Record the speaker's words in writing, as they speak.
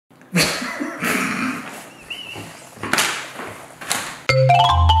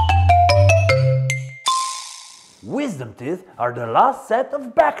Wisdom teeth are the last set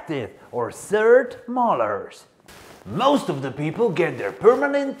of back teeth, or third molars. Most of the people get their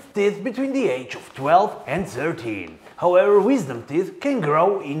permanent teeth between the age of 12 and 13. However, wisdom teeth can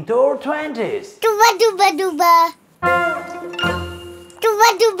grow into our 20s. Dooba dooba dooba.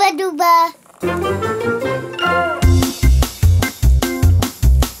 Dooba dooba dooba.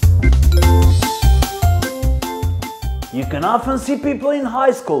 You can often see people in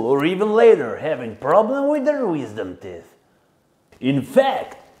high school or even later having problems with their wisdom teeth. In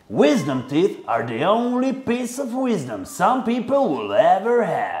fact, wisdom teeth are the only piece of wisdom some people will ever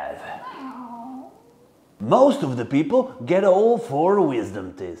have. Most of the people get all 4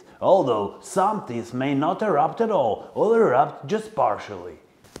 wisdom teeth, although some teeth may not erupt at all or erupt just partially.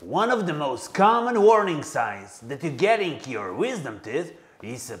 One of the most common warning signs that you get into your wisdom teeth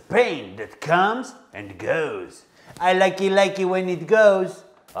is a pain that comes and goes. I like it when it goes.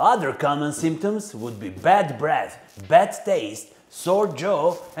 Other common symptoms would be bad breath, bad taste, sore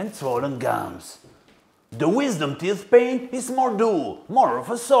jaw and swollen gums. The wisdom teeth pain is more dull, more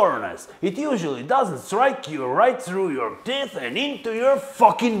of a soreness. It usually doesn't strike you right through your teeth and into your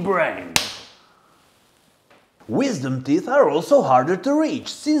fucking brain. Wisdom teeth are also harder to reach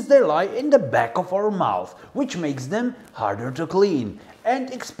since they lie in the back of our mouth, which makes them harder to clean and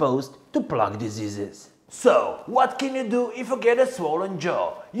exposed to plaque diseases. So, what can you do if you get a swollen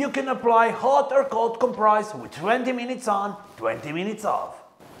jaw? You can apply hot or cold compress with 20 minutes on, 20 minutes off.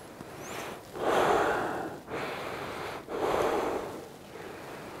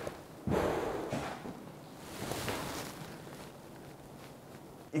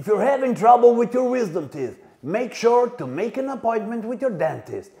 If you're having trouble with your wisdom teeth, make sure to make an appointment with your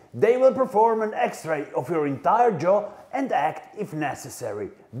dentist. They will perform an X-ray of your entire jaw and act if necessary.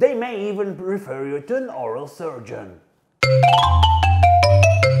 They may even refer you to an oral surgeon.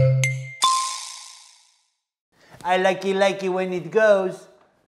 I like it when it goes.